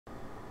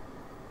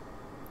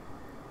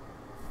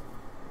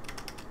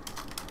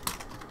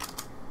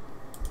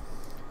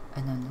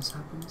And then this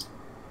happens.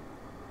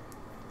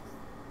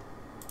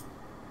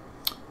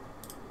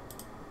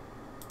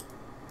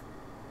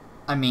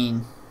 I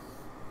mean,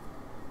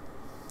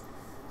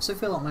 does it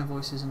feel like my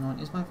voice is annoying?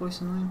 Is my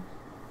voice annoying?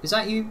 Is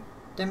that you,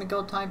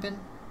 Demigod typing?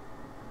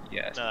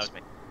 Yes. No, that was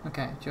me.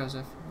 Okay,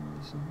 Joseph.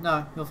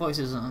 No, your voice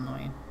isn't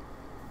annoying.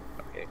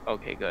 Okay.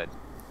 Okay. Good.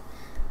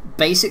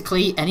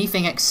 Basically,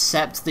 anything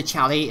except the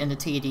Chally and the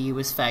TDU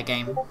was fair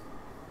game.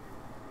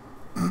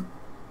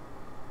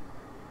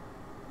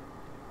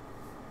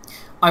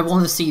 I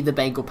want to see the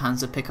Bagel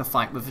Panzer pick a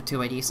fight with a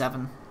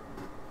 287.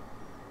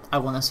 I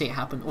want to see it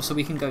happen. Also,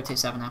 we can go tier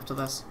 7 after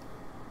this.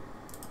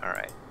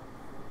 Alright.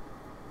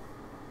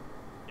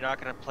 You're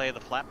not gonna play the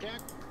flapjack?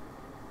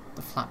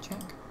 The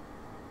Flapjack?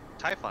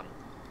 Typhon.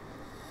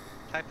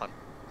 Typhon.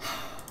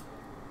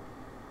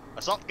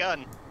 Assault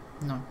gun.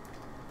 No.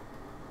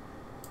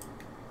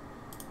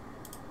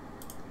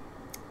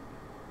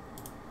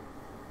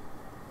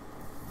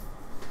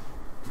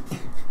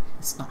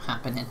 It's not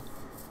happening.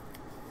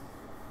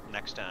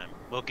 Next time.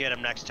 We'll get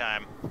him next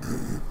time.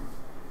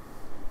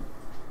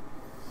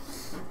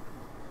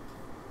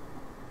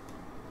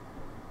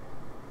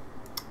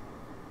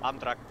 Bomb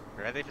truck.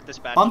 Ready for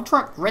dispatch. Bomb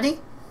truck, ready?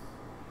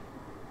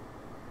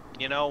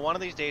 You know, one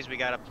of these days we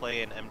gotta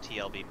play an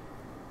MTLB.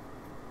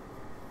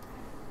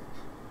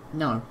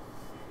 No.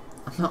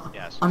 I'm not.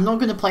 Yes. I'm not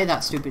gonna play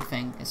that stupid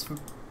thing. It's for.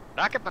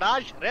 Rocket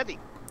barrage, ready.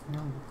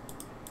 No.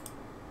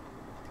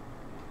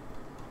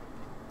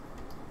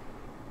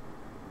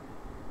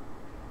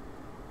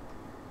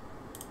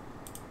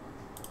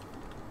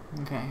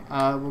 Okay,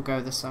 we'll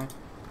go this side.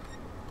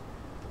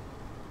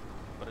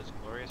 What is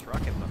glorious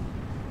rocket book?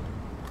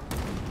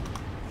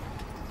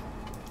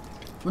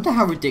 Wonder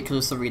how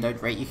ridiculous the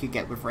reload rate you could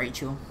get with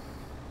Rachel.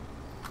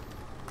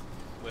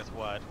 With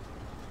what?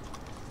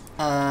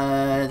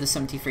 The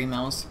 73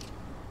 mils.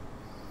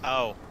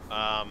 Oh,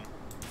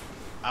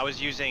 I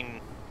was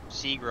using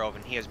Seagrove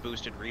and he has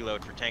boosted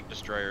reload for tank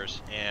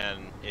destroyers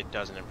and it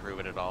doesn't improve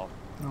it at all.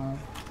 No.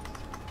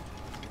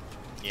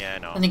 Yeah, I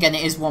know. And again,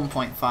 it is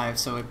 1.5,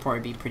 so it'd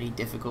probably be pretty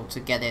difficult to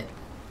get it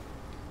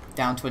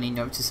down to any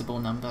noticeable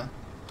number.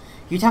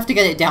 You'd have to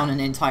get it down an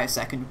entire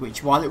second,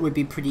 which, while it would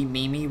be pretty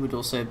memey, would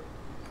also...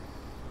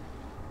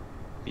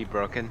 Be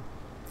broken.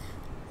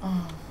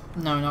 Oh,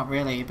 no, not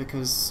really,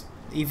 because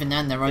even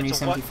then they're only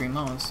 73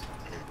 mils.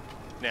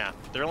 Yeah,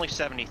 they're only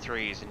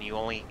 73s and you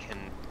only can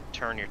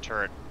turn your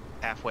turret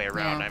halfway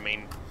around. Yeah. I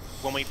mean,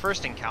 when we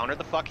first encountered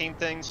the fucking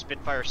thing,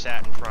 Spitfire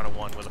sat in front of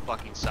one with a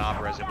fucking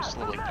Sabra as it was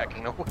slowly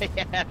pecking away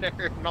at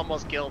her and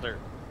almost killed her.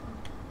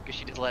 Because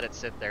she just let it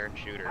sit there and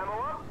shoot her.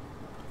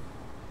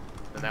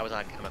 And that was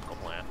on chemical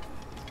plant.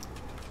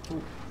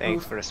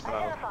 Thanks for the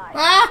spell.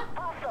 Ah!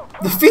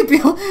 The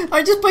VBL!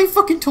 I just played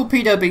fucking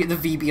torpedo beat the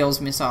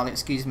VBL's missile,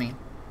 excuse me.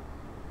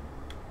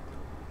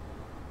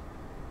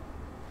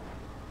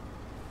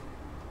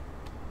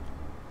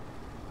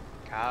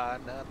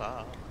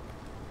 Carnival.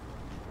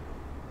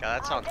 God,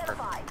 that sounds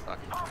perfect for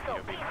fucking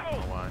torpedo beat. I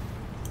don't know why.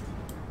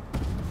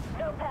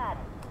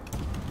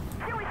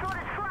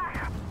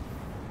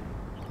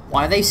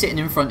 Why are they sitting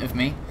in front of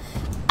me?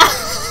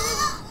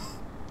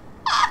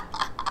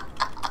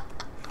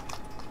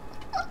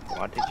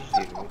 What did you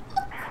do?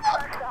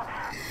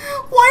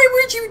 Why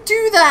would you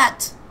do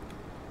that?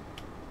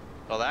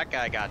 Well, that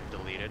guy got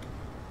deleted.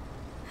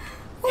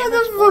 Why the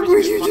fuck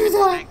would you do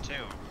that?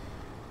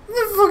 What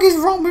the fuck is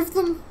wrong with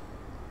them?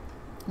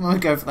 I'm gonna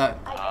go for that.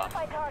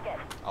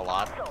 A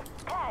lot.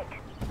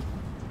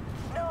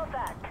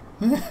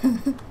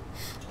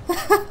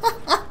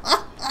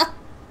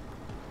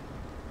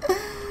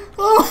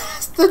 Oh,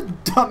 that's the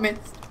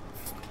dumbest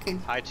fucking...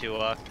 Hi,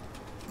 Tua.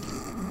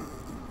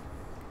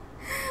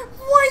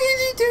 Why did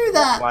you do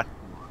that? What?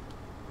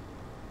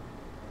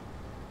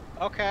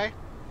 Okay.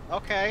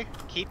 Okay.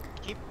 Keep.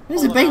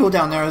 There's a pulling bagel out.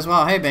 down there as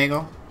well. Hey,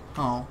 bagel.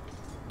 Oh.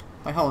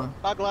 Wait, hold on.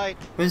 Bug light.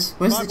 Where's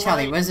the Bug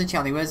Chally? light. Where's the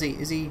Chally? Where's he?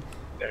 Is he?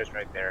 There's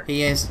right there.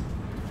 He is.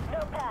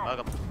 Bug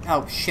him.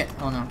 Oh shit.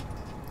 Oh no.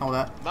 Hold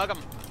up. Bug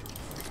him.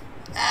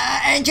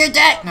 Engine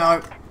deck!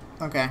 No.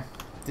 Okay.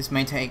 This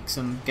may take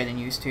some getting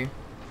used to.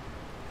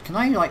 Can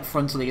I, like,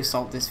 frontally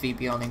assault this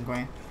VBL in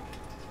grey?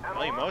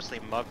 Well, you mostly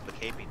mugged the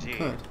KPT.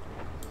 Could.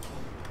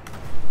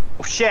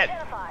 Oh shit!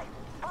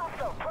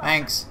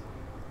 Thanks.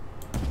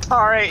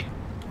 Sorry!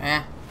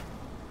 Eh.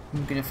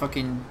 I'm gonna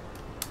fucking...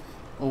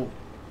 Oh.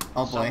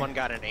 Oh boy. Someone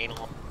got an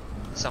anal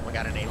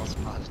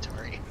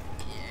suppository.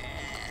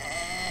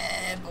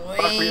 Yeah, boy.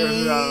 Fuck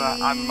me,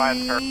 I'm by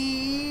her.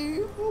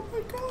 Oh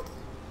my god.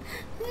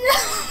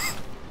 Yeah.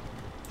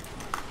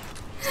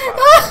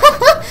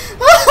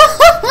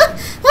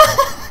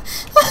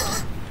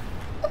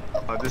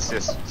 Oh, this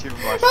is too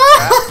much.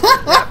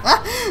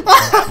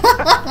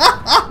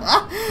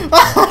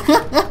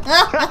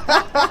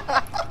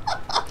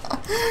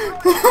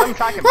 I'm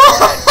fucking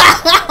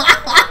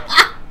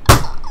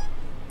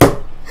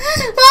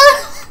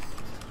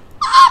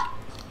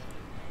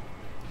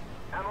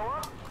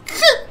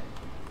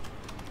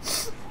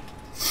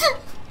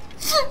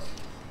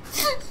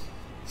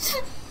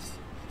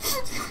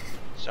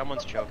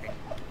Someone's choking.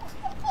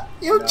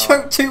 You'll No.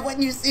 choke too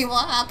when you see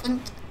what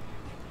happened.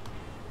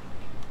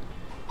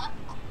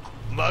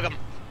 Mug him!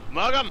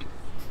 Mug him!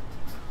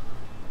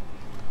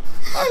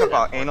 Talk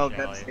about Poor anal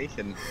Charlie.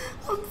 devastation.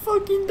 I'm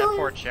fucking That dying.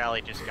 poor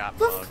Charlie just got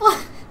The mugged.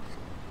 fuck?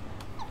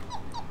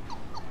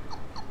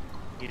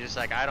 He just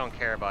like, I don't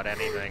care about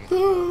anything.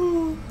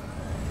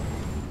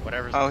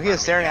 Whatever's Oh, in he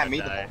was front staring of at me,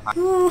 me the gotta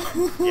whole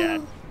time. die.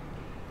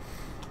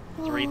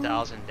 Yeah.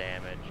 3,000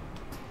 damage.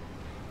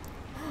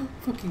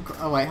 Fucking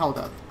oh wait, hold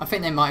up. I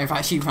think they might have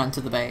actually run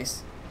to the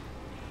base.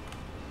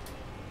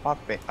 What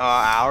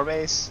our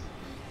base?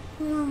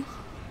 Right.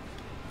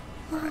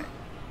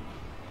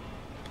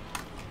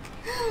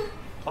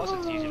 Plus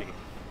it's easy to get.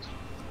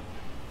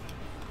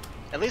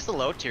 At least the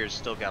low tiers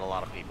still got a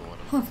lot of people in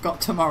them. I've got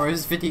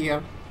tomorrow's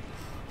video.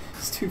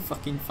 It's too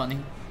fucking funny.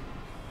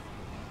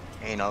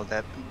 Anal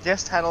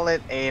just title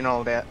it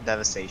anal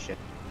devastation.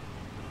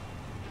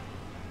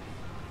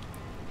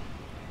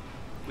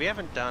 We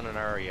haven't done an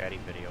Ariadne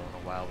video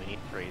in a while. We need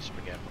praise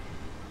again.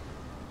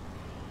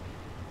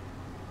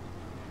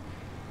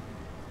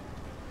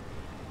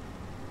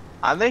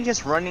 Are they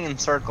just running in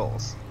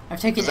circles? I've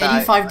taken Right.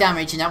 85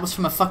 damage and that was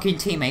from a fucking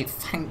teammate.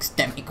 Thanks,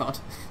 Demigod,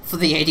 for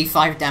the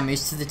 85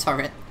 damage to the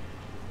turret.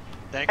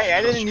 Thanks Hey,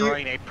 I for didn't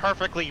destroying a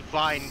perfectly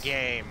fine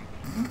game.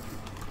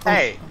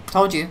 Hey,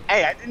 Told you.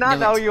 hey! I did not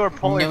Knew know it. you were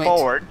pulling Knew it.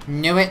 forward.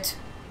 Knew it.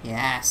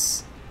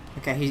 Yes.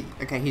 Okay,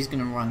 he's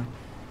gonna run.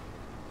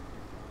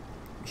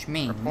 Which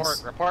means...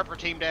 Report for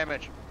team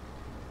damage.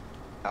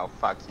 Oh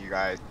fuck you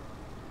guys!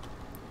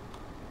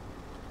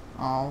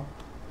 Oh.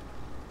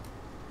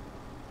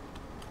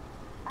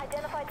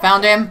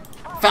 Found him!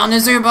 Found the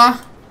Zuba!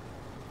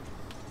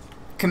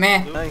 Come here!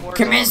 Move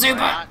Come here, towards Zuba!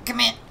 that. Come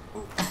here!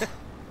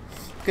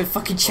 Good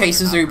fucking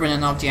chase a Zuba in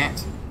an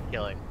object.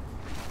 Killing.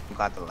 I'm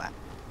glad to laugh.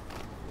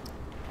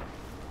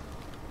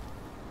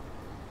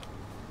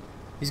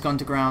 He's gone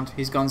to ground.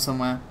 He's gone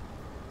somewhere.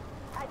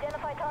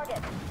 Identify target.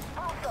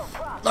 Hostile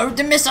cross. Load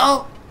the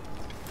missile!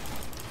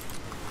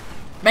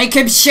 Make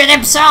him shit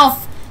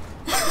himself!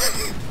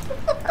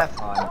 Have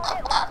fun.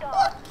 Target locked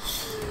on.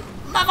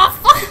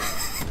 Motherfucker!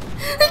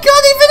 He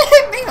can't even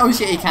hit me! Oh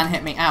shit, he can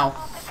hit me. Ow.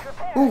 Optics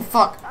prepared. Oh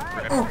fuck.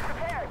 Alright,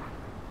 prepared.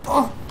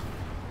 Oh.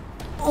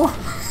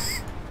 Oh.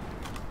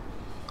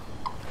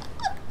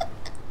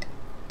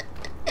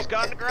 He's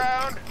gone to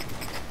ground.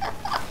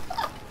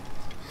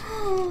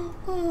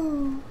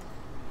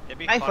 It'd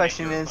be My funny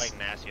question if you were is- fighting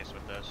Nasius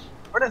with this.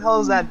 Where the hell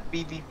is that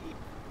BVP?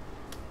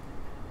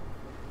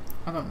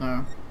 I don't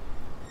know.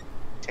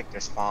 Check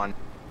their spawn.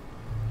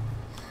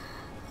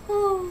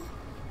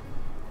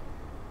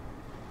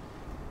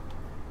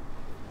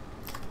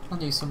 I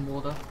need some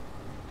water.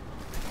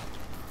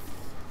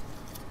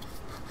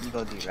 You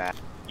go do that.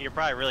 You're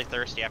probably really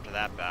thirsty after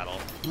that battle.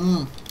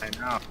 Mmm. I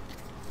know.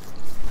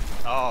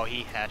 Oh,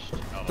 he heshed.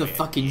 Oh, The yeah,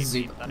 fucking he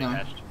Zuba. thought he No.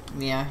 heshed.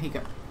 Yeah, he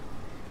got.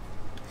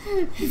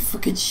 He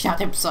fucking shot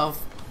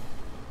himself.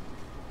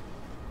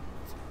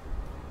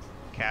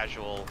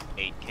 Casual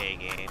 8K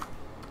game.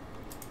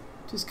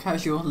 Just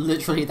casual.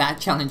 Literally that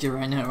challenger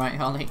right now, right,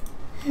 Harley?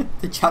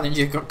 The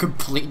challenger got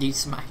completely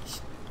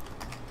smashed.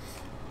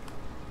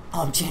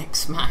 Object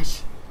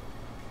smash.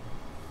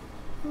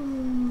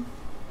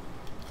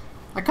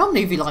 I can't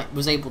believe he like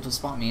was able to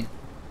spot me.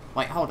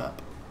 Wait, hold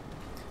up.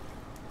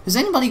 Has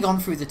anybody gone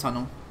through the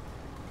tunnel?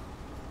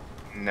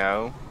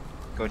 No.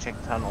 Go check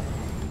the tunnel.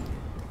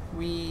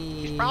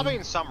 He's probably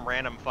in some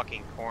random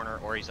fucking corner,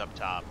 or he's up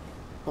top.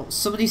 Well,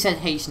 somebody said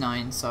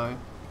H9, so...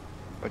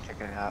 Go check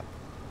it out.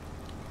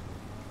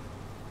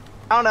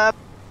 Count up.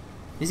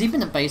 Has he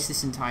been at base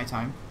this entire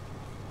time?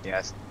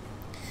 Yes.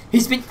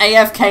 He's been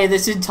AFK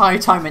this entire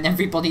time and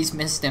everybody's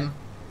missed him.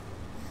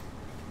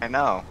 I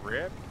know.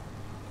 Rip.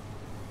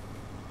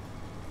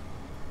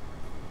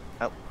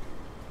 Oh.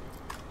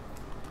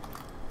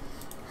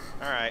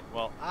 Alright,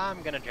 well,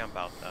 I'm gonna jump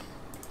out then.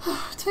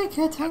 Take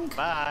care, tank.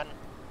 Bye.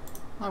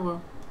 I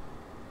will.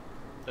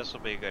 This will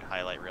be a good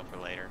highlight reel for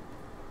later.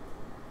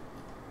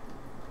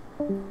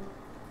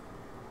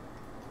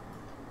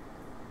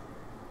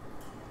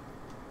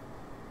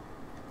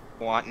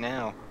 What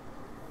now?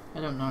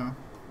 I don't know.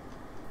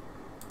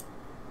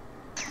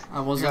 I You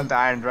got wasn't. the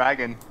Iron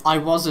Dragon. I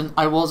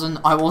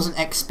wasn't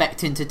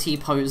expecting to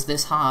T-pose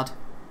this hard.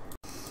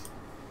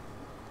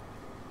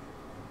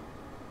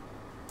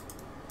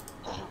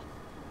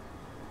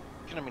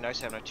 It's gonna be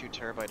nice having a 2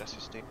 terabyte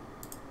SSD.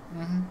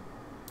 Mhm.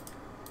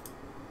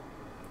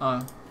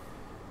 Oh.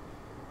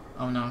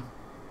 Oh no.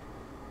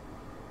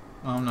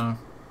 Oh no.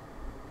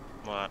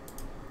 What?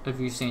 Have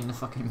you seen the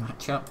fucking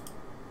matchup?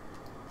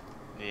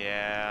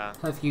 Yeah.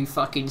 Have you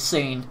fucking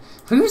seen?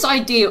 Whose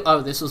idea?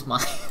 Oh, this was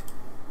mine.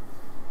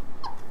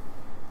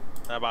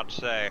 I'm about to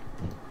say.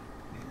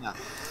 Yeah.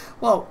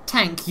 Well,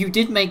 Tank, you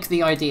did make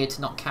the idea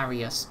to not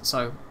carry us,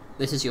 so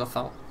this is your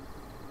fault.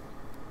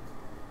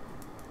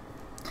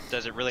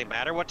 Does it really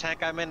matter what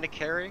tank I'm in to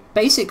carry?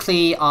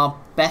 Basically, our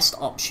best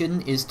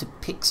option is to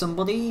pick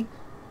somebody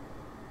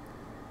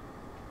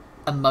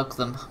and mug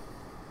them.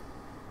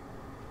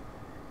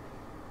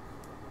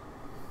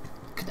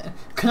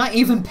 Can I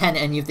even pen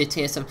any of the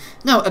tier 7?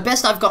 No, at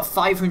best I've got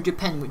 500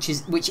 pen, which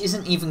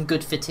isn't even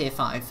good for tier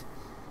 5.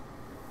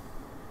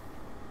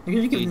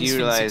 You do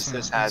realize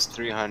this has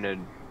 300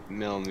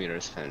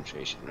 millimeters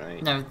penetration,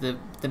 right? No,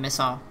 the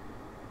missile.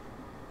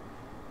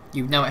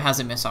 You know it has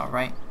a missile,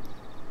 right?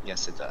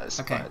 Yes, it does.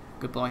 Okay, but...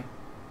 good boy.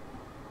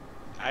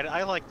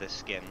 I like this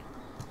skin.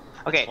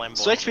 Okay,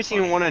 switch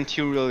between 1 and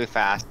 2 really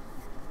fast.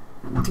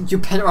 You're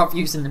better off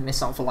using the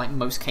missile for like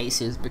most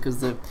cases because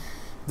the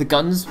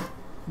guns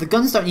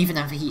don't even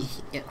have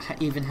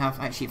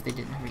actually if they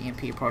didn't have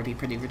EMP it'd probably be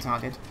pretty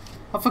retarded.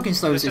 How fucking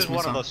slow is this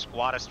missile? This is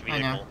one of the squattest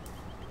vehicles. I know.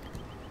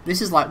 This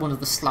is like one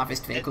of the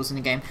slavest vehicles in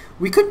the game.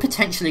 We could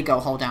potentially go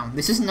hold down.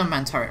 This isn't a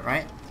man turret,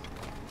 right?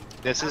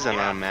 This is an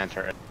unmanned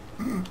turret.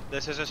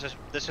 This is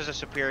a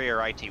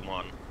superior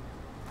IT-1.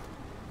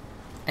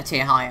 A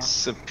tier higher.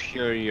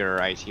 Superior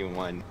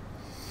IT-1.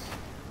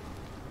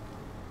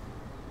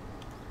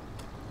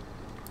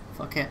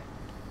 Fuck it.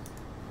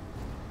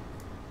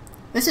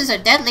 This is a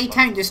deadly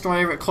tank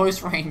destroyer at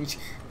close range.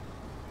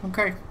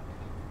 Okay.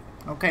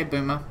 Okay,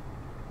 Boomer.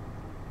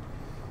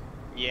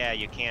 Yeah,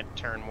 you can't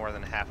turn more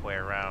than halfway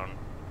around.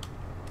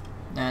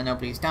 Nah,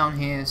 nobody's down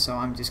here, so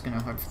I'm just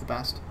gonna hope for the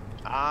best.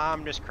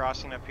 I'm just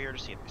crossing up here to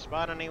see if I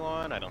spot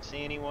anyone. I don't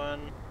see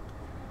anyone.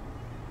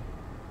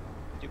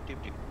 Doop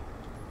doop doop.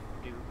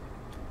 Doop.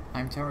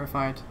 I'm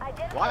terrified.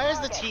 Why is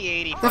the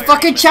T-80 The firing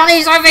fucking missiles?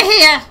 Charlie's over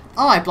here!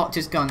 Oh, I blocked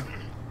his gun. I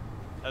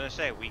was gonna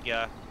say we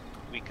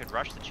could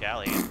rush the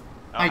Charlie.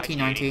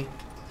 IT-90.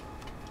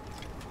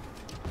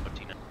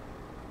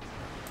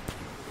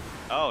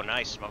 Oh,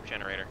 nice smoke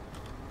generator.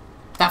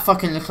 That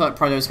fucking Leclerc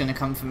Proto is gonna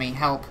come for me.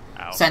 Help.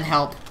 Ow. Send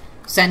help.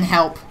 Send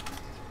help.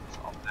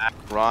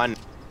 Run.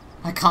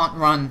 I can't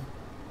run.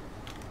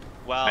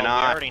 Well, we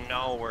already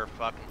know where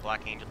fucking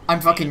Black Angel.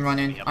 I'm fucking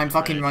running. I'm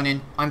fucking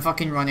running. I'm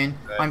fucking running.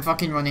 I'm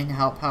fucking running.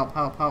 Help, help,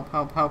 help, help,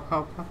 help, help,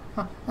 help,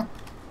 help.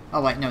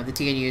 Oh wait, no, the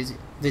T-80 is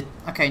the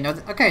okay, no,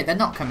 okay, they're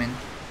not coming.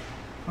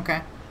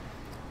 Okay.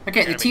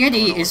 Okay, the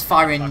T-80 is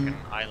firing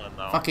island,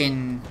 though.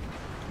 fucking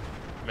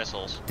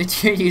Missiles. the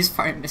T-80 is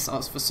firing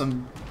missiles for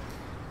some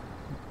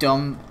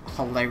dumb,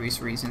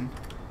 hilarious reason.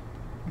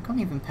 I can't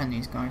even pen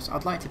these guys.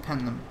 I'd like to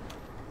pen them.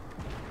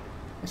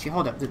 Actually,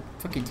 hold up, the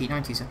fucking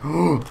T-90s are...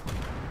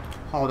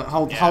 Hold it,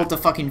 hold the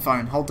fucking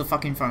phone. Hold the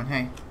fucking phone,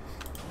 hey.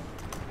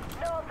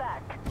 No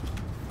effect.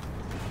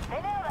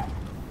 They nailed it.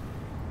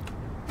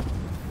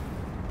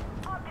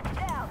 Optics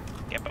down.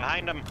 Get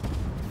behind him.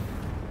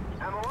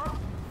 Ammo up.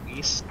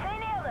 East. They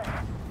nailed it.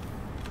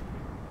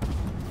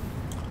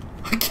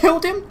 I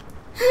killed him?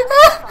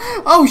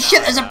 Oh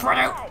shit, there's a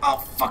Proto! Oh,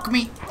 fuck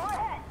me. Go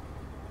ahead.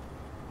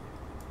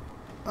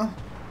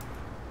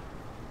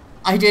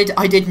 I did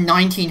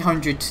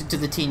 1900 to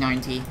the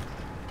T-90.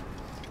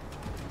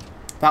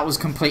 That was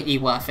completely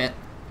worth it.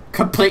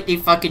 Completely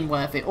fucking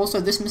worth it. Also,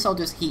 this missile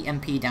does heat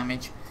MP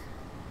damage.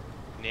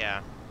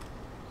 Yeah.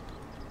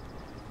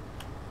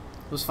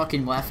 It was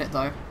fucking worth it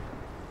though.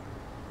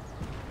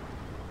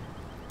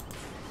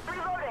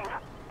 Reloading.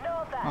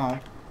 No effect.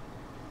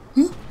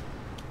 Oh.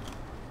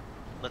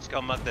 Let's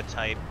go mug the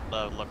type,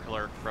 the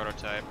Leclerc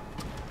prototype.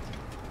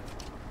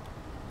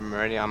 I'm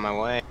already on my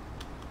way.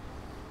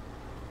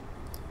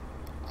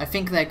 I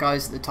think their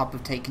guys at the top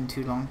have taken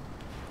too long.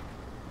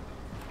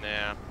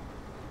 Yeah.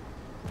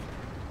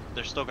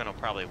 They're still gonna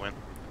probably win.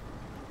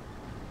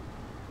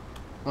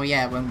 Well,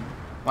 yeah,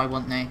 why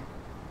wouldn't they?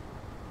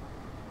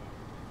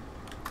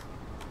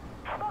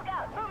 Smoke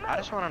out. Move, I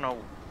just want to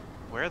know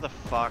where the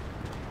fuck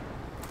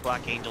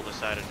Black Angel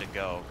decided to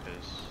go,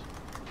 cause...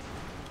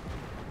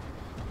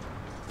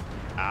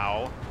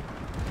 Ow.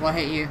 What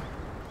hit you?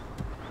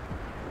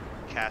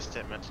 Cast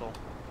it missile.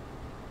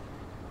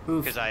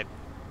 Oof. Because I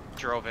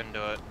drove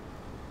into it.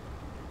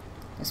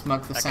 Let's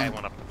mug the That guy sand.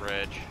 went up the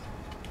bridge.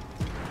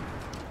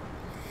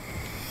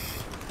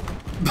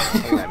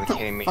 You gotta be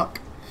kidding me. Fuck.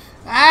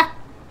 Ah!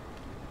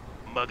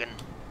 Muggin'.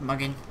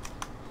 Mugging.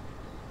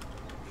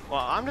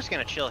 Well, I'm just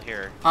gonna chill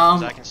here. Um,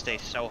 Because I can stay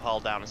so hull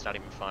down, it's not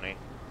even funny.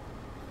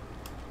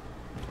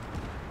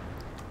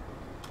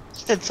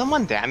 Did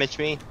someone damage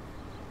me?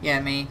 Yeah,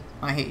 me.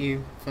 I hit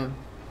you for...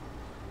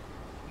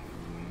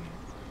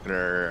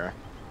 Grr.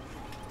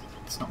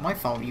 It's not my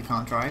fault you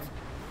can't drive.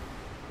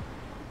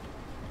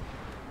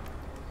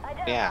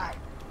 Yeah.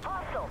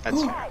 Hostile.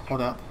 That's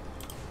Hold up.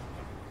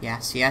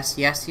 Yes, yes,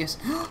 yes, yes.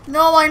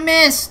 No, I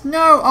missed!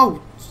 No!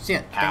 Oh,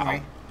 shit. Don't Ow.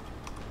 worry.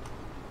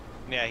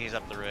 Yeah, he's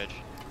up the ridge.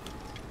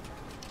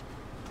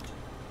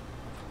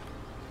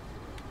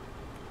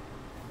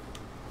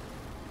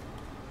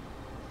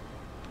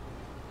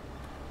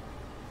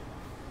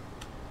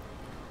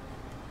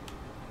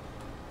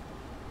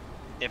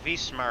 If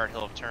he's smart,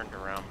 he'll have turned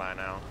around by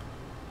now.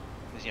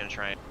 He's gonna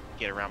try and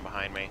get around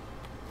behind me.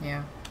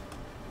 Yeah.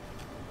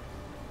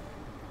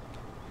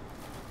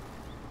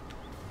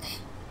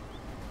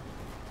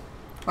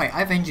 Wait, I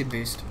have engine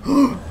boost.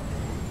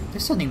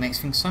 This suddenly makes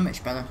things so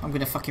much better. I'm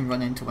gonna fucking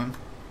run into him.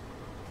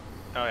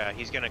 Oh yeah,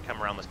 he's gonna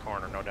come around this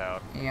corner, no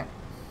doubt. Yep.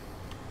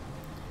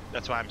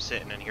 That's why I'm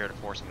sitting in here to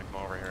force him to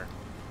come over here.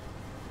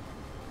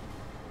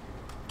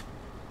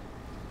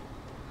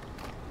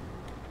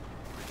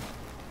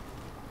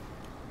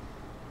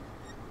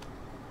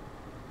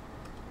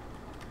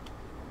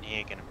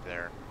 making it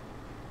there.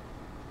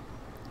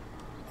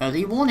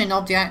 Early warning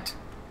object.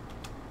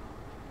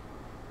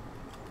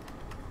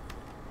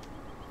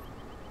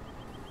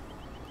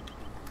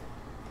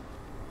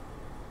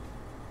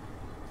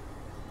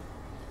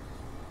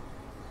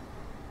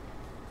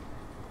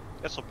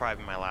 This will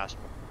probably be my last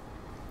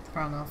one.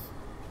 Fair enough.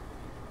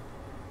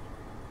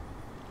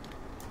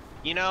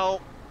 You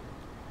know,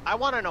 I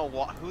want to know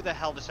who the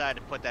hell decided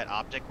to put that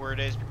optic where it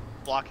is,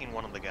 blocking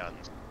one of the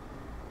guns,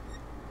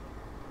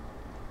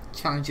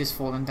 Challenge is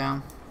falling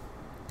down.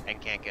 and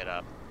can't get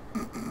up.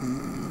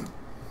 Oh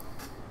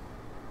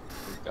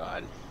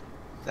God.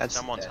 That's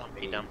Someone's dead.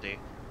 Humpty Dumpty.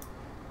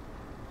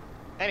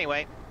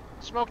 Anyway,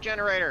 smoke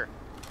generator.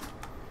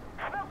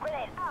 Smoke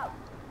grenade out.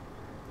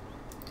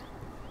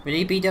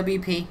 Ready,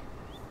 BWP?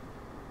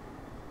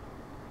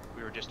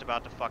 We were just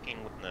about to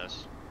fucking win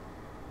this.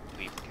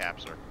 Leave the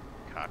capsular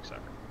cocksucker.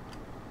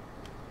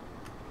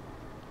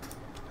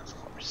 Of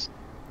course.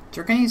 Do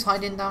you reckon he's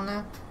hiding down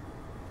there?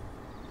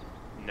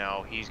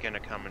 No, he's gonna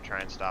come and try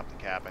and stop the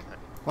cap, I think.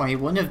 Well, he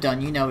wouldn't have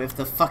done, you know, if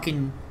the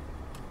fucking...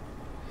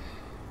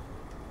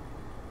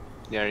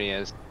 There he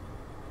is.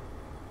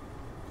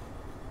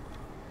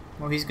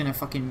 Well, he's gonna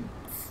fucking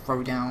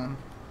throw down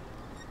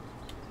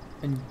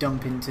and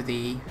dump into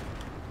the...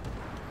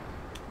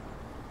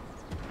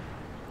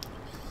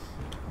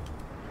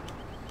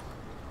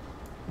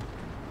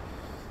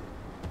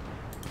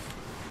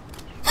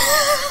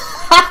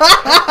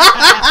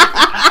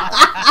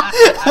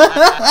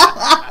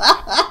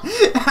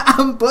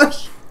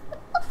 ambush.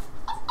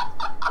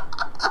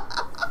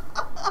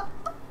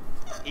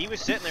 He was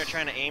sitting there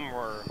trying to aim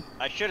where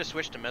I should have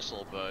switched to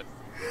missile, but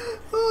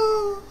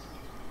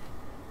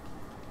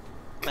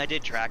I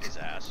did track his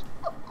ass.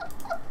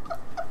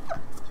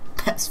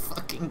 That's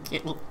fucking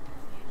kill.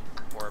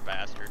 Poor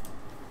bastard.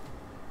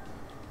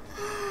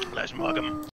 Let's mug him.